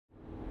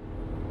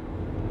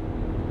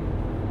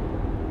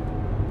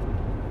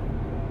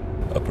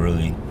Up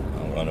early,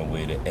 we're on our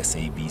way to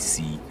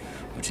SABC,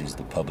 which is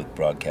the public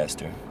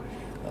broadcaster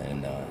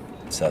in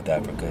South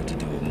Africa, to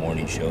do a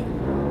morning show,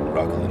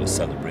 rock a little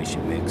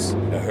celebration mix.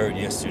 I heard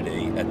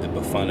yesterday at the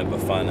Bafana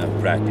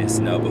Bafana practice.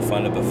 Now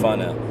Bafana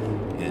Bafana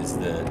is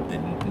the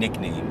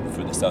nickname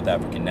for the South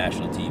African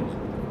national team.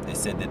 They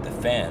said that the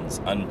fans,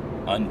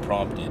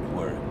 unprompted,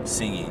 were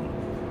singing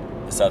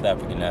the South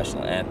African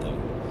national anthem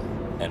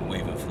and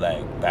waving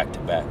flag back to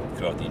back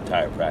throughout the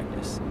entire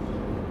practice.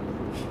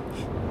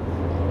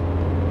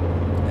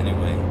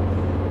 Anyway,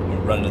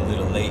 we're running a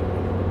little late,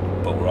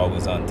 but we're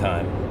always on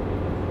time.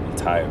 I'm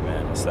tired,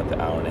 man. I slept an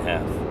hour and a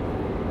half.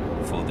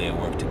 Full day of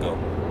work to go.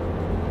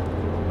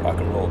 Rock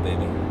and roll,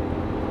 baby.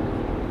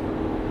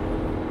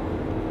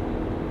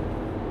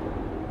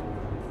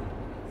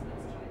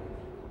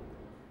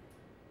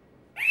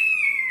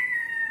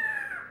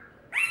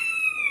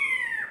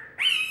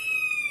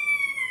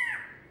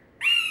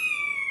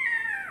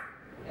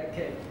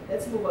 Okay,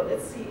 let's move on.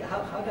 Let's see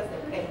how does the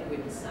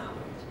penguin sound.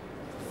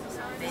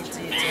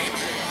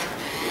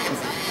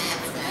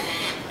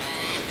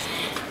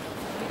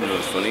 You know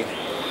what's funny?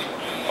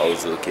 All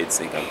those little kids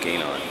think I'm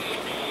Kanon.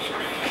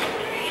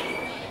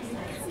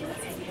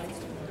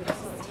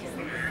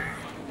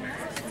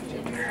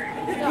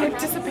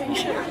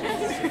 Anticipation.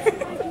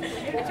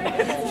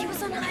 He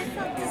was on high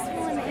front this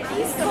morning.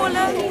 He's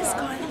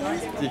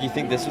gone. Did you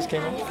think this was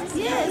Kanon?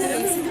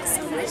 Yes.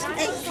 So much.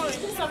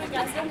 Sorry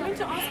guys, I'm going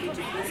to ask you to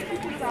please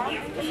put it down.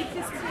 Can you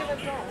please clear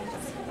the door?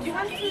 You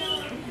have to...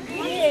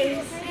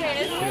 Yes.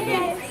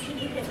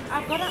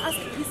 I've got to ask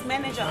his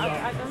manager.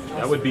 I don't know.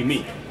 That would be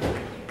me.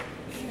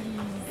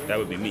 That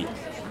would be me.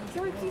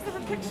 Can we please have a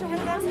picture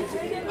with them? This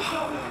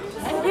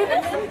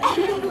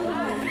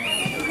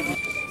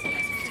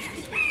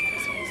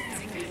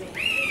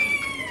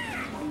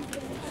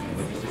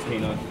is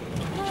Kanon.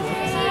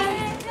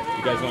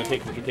 You guys want to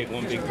take? We can take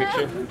one big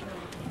picture.